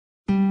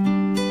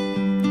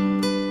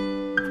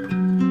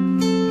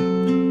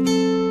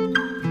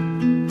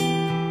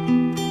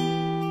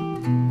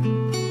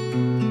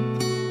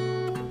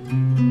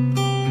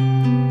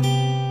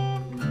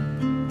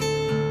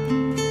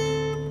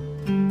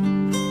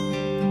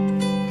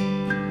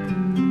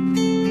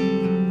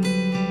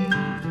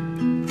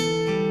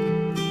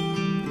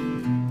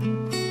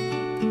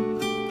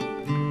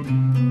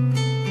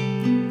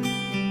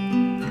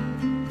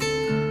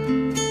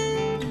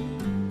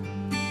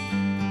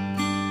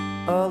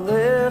a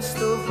list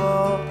of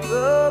all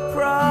the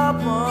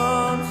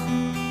problems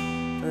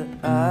that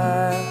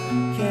I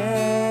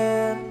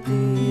can't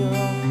deal.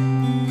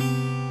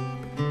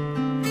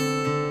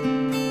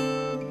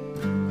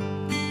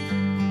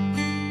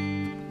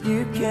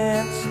 You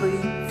can't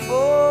sleep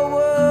for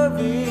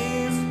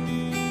worries,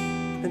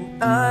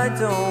 and I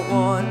don't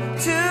want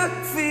to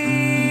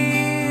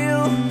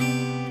feel.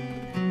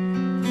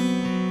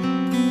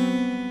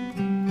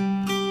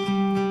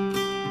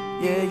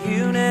 Yeah,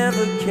 you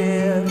never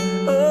cared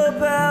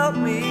about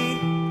me.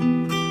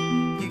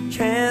 You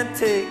can't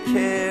take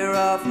care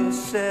of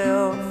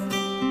yourself.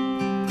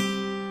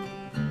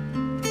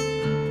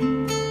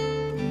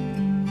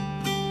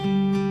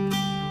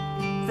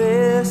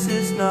 This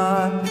is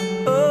not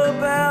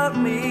about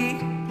me.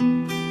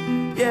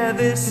 Yeah,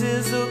 this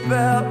is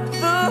about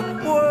the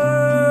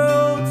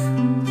world.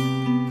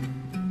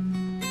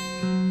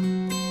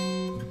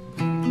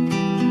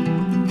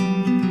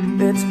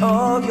 It's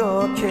all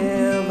your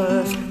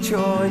careless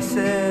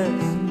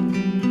choices,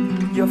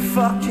 your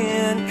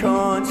fucking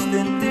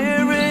constant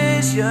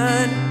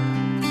derision.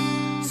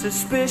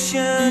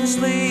 Suspicions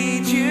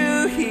lead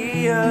you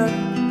here.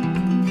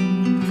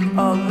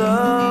 Our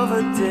love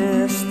a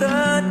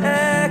distant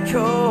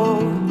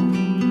echo,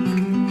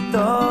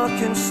 dark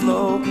and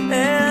slow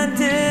and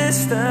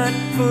distant,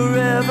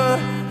 forever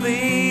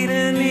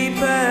leading me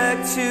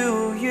back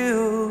to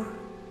you.